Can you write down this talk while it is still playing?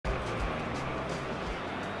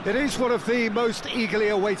It is one of the most eagerly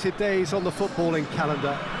awaited days on the footballing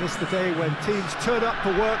calendar. It's the day when teams turn up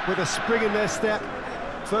for work with a spring in their step.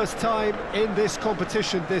 First time in this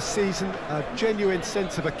competition this season, a genuine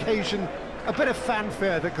sense of occasion, a bit of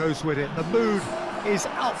fanfare that goes with it. The mood is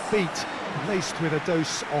upbeat, laced with a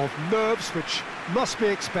dose of nerves, which must be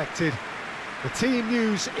expected. The team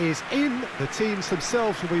news is in, the teams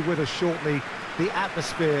themselves will be with us shortly. The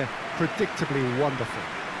atmosphere predictably wonderful.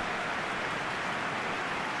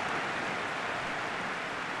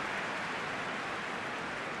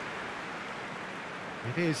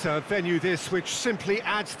 It is a venue this which simply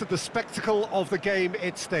adds to the spectacle of the game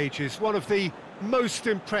it stages. One of the most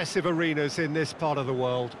impressive arenas in this part of the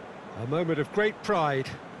world. A moment of great pride,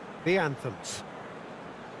 the anthems.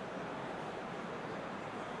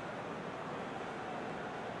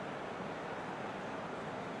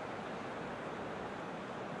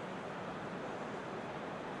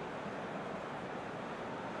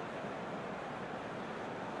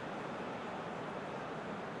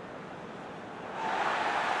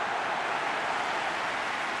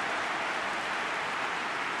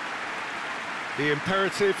 The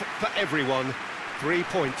imperative for everyone, 3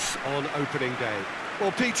 points on opening day.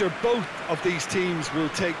 Well, Peter, both of these teams will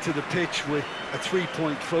take to the pitch with a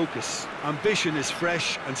three-point focus. Ambition is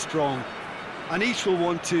fresh and strong, and each will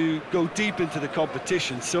want to go deep into the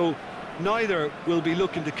competition, so neither will be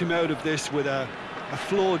looking to come out of this with a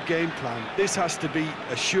flawed game plan. This has to be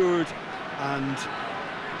assured and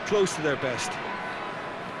close to their best.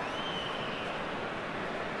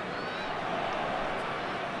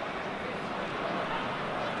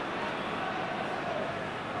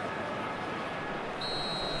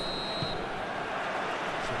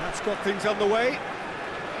 That's got things underway.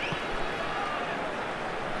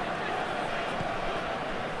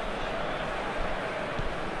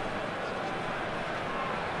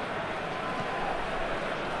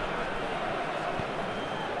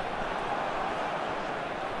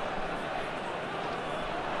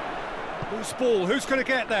 Loose ball, who's going to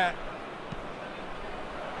get that?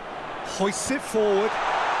 Hoists it forward.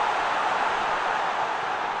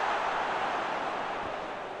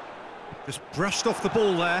 Just brushed off the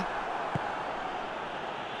ball there.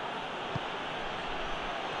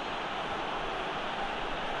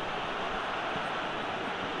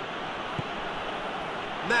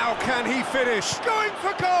 Now can he finish? Going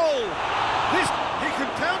for goal! He can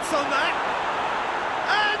pounce on that.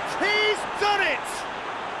 And he's done it!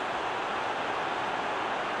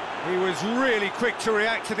 He was really quick to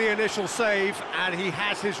react to the initial save, and he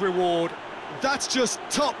has his reward. That's just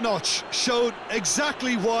top-notch. Showed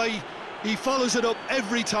exactly why he follows it up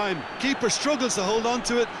every time. Keeper struggles to hold on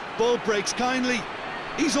to it, ball breaks kindly.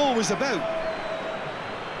 He's always about.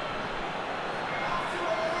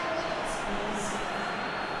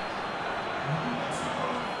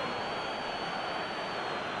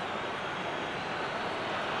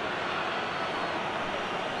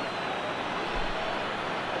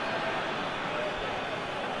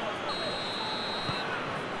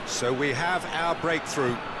 So we have our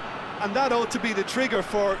breakthrough. And that ought to be the trigger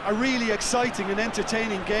for a really exciting and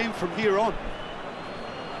entertaining game from here on.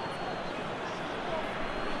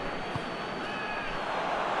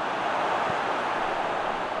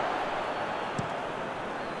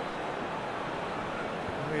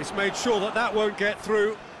 He's made sure that that won't get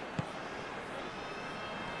through.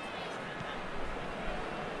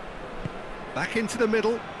 Back into the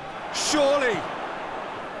middle. Surely!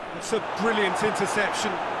 It's a brilliant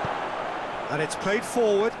interception. And it's played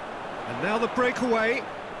forward. And now the breakaway.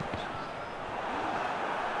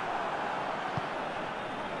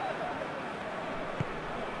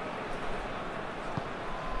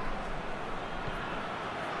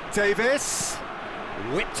 Davis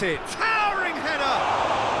whipped it. Towering header!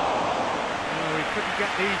 Oh, he couldn't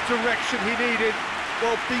get the direction he needed.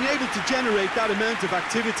 Well, being able to generate that amount of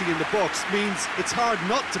activity in the box means it's hard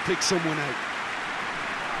not to pick someone out.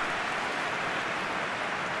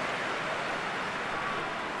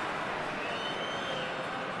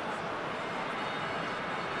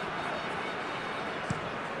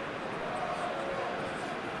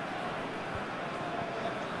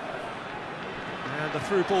 And the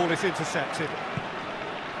through ball is intercepted.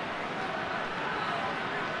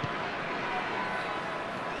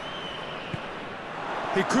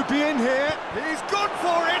 He could be in here. He's gone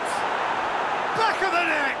for it. Back of the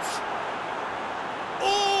net.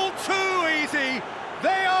 All too easy.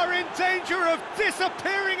 They are in danger of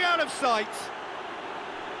disappearing out of sight.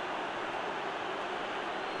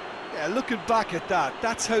 Yeah, looking back at that,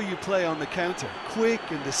 that's how you play on the counter. Quick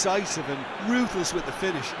and decisive and ruthless with the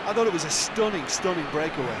finish. I thought it was a stunning, stunning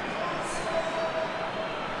breakaway.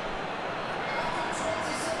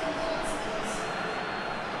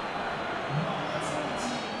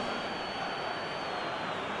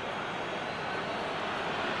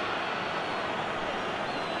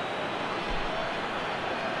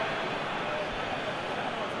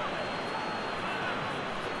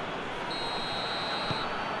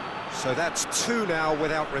 So that's two now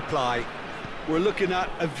without reply. We're looking at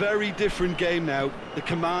a very different game now. The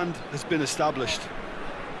command has been established.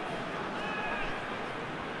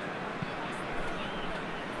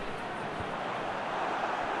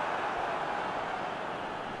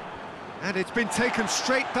 And it's been taken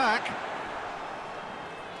straight back.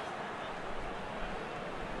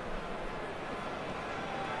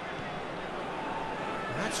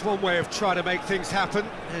 That's one way of trying to make things happen.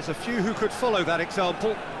 There's a few who could follow that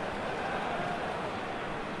example.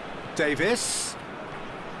 Davis.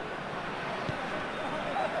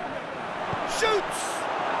 Shoots!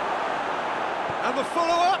 And the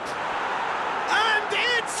follow-up. And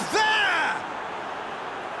it's there!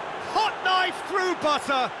 Hot knife through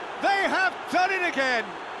butter. They have done it again.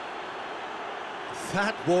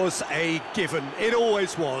 That was a given. It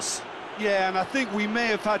always was. Yeah, and I think we may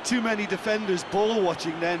have had too many defenders ball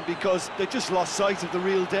watching then because they just lost sight of the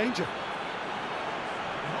real danger.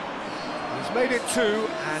 He's made it two,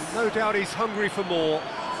 and no doubt he's hungry for more.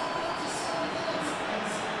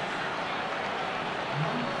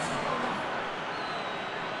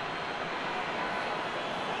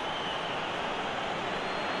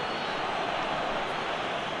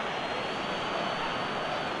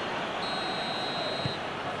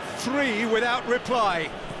 Three without reply.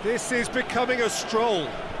 This is becoming a stroll.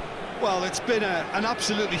 Well, it's been an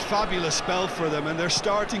absolutely fabulous spell for them, and they're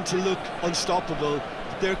starting to look unstoppable.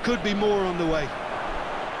 There could be more on the way.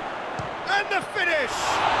 And the finish!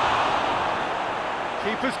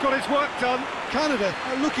 Keeper's got his work done. Canada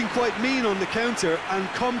are looking quite mean on the counter, and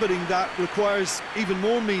combating that requires even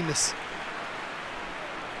more meanness.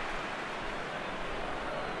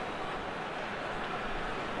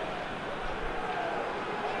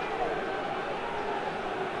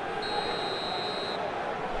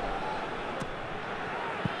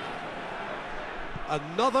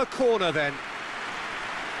 Another corner then.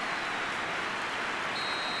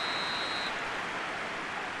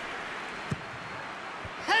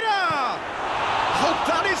 Header! Oh,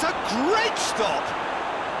 that is a great stop!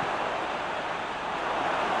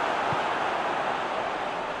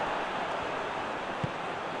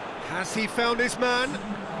 Has he found his man?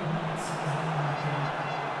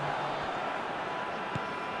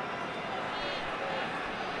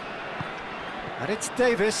 And it's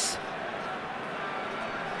Davis.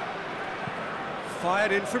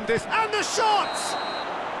 Fired in from this, and the shot!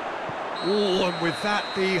 Oh, and with that,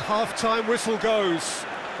 the half-time whistle goes.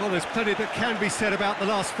 Well, there's plenty that can be said about the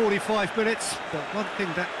last 45 minutes, but one thing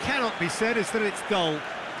that cannot be said is that it's dull.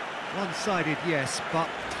 One-sided, yes, but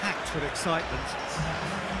packed with excitement.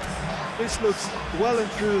 This looks well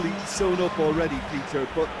and truly sewn up already, Peter,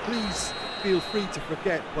 but please feel free to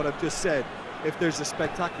forget what I've just said if there's a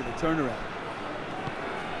spectacular turnaround.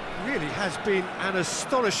 Really has been an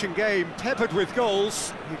astonishing game, peppered with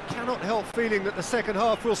goals. You cannot help feeling that the second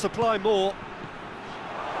half will supply more.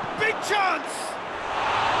 Big chance!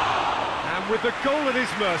 And with the goal at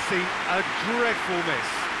his mercy, a dreadful miss.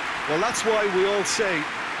 Well, that's why we all say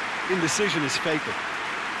indecision is fatal.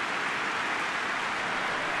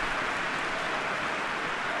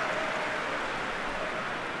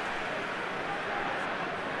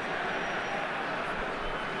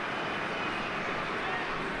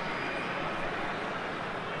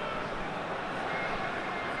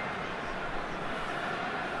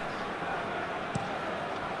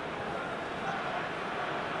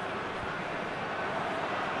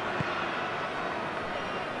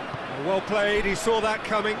 Well played, he saw that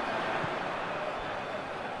coming.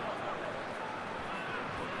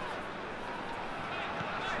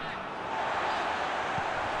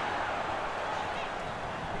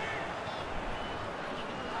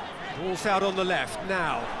 Ball's out on the left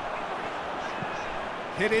now.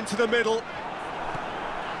 Hit into the middle.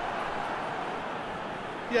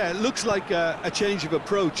 Yeah, it looks like a change of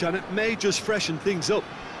approach, and it may just freshen things up.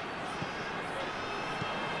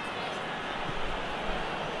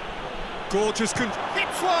 Gorgeous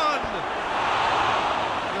hits one!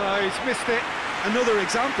 No, he's missed it. Another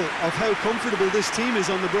example of how comfortable this team is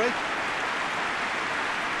on the break.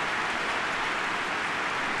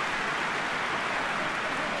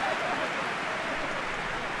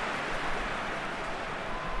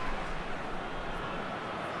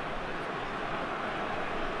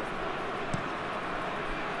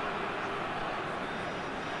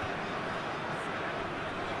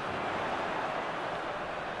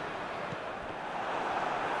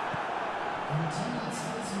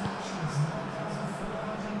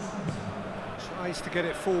 Tries to get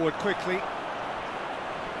it forward quickly.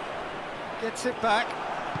 Gets it back.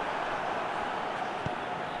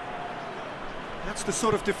 That's the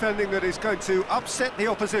sort of defending that is going to upset the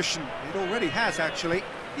opposition. It already has, actually.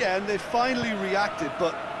 Yeah, and they finally reacted,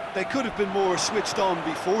 but they could have been more switched on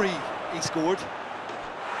before he scored.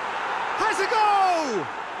 Has a go!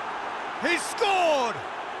 He's scored!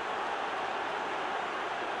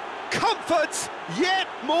 Comfort, yet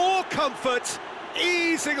more comfort,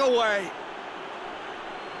 easing away.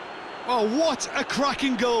 Oh, what a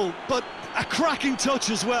cracking goal, but a cracking touch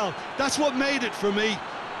as well. That's what made it for me.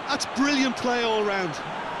 That's brilliant play all round.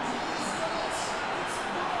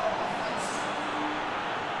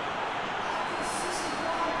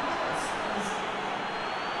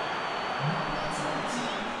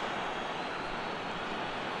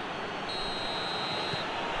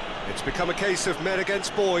 It's become a case of men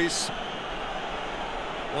against boys.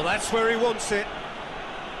 Well, that's where he wants it.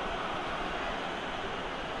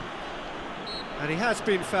 And he has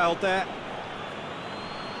been fouled there.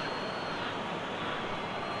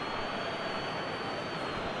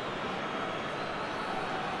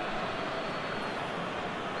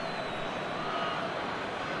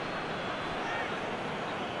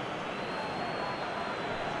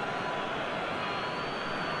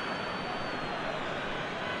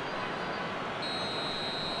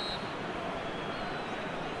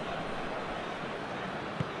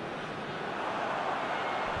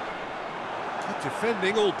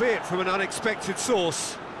 Defending, albeit from an unexpected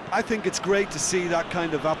source. I think it's great to see that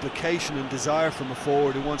kind of application and desire from a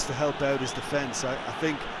forward who wants to help out his defence. I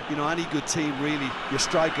think, you know, any good team, really, your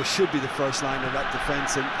striker should be the first line of that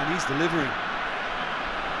defence, and he's delivering.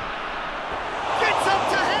 Gets up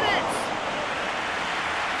to hit it!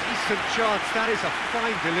 Decent chance, that is a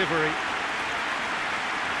fine delivery.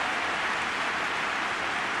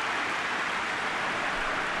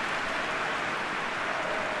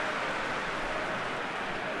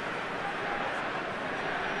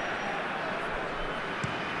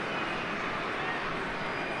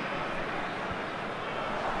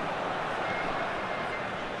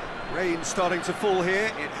 Rain starting to fall here.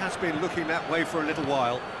 It has been looking that way for a little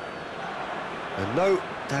while. And no,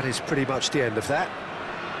 that is pretty much the end of that.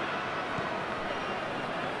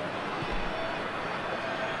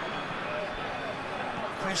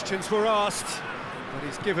 Questions were asked, but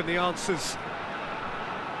he's given the answers.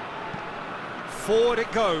 Forward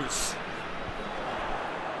it goes.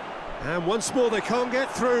 And once more they can't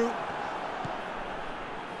get through.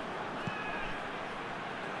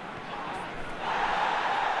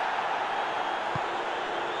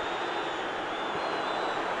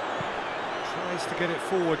 Tries to get it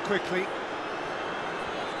forward quickly.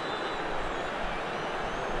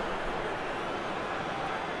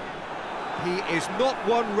 He is not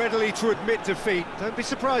one readily to admit defeat. Don't be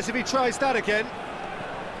surprised if he tries that again.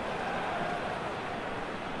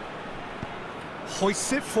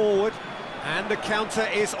 Hoists it forward, and the counter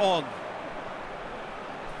is on.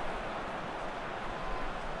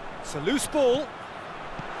 It's a loose ball.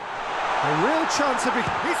 A real chance of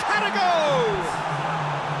he's had a go!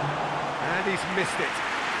 And he's missed it.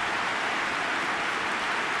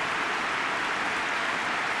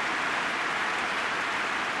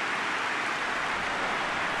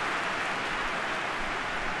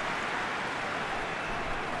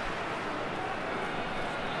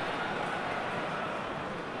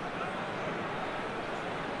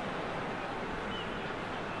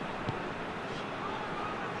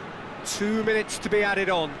 Two minutes to be added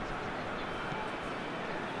on.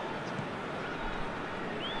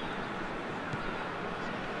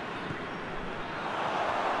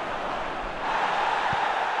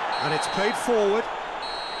 And it's played forward.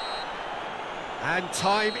 And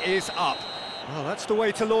time is up. Well, that's the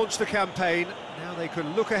way to launch the campaign. Now they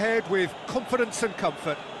can look ahead with confidence and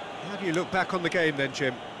comfort. How do you look back on the game then,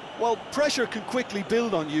 Jim? Well, pressure can quickly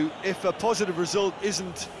build on you if a positive result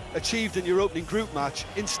isn't achieved in your opening group match.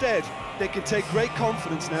 Instead, they can take great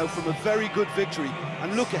confidence now from a very good victory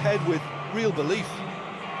and look ahead with real belief.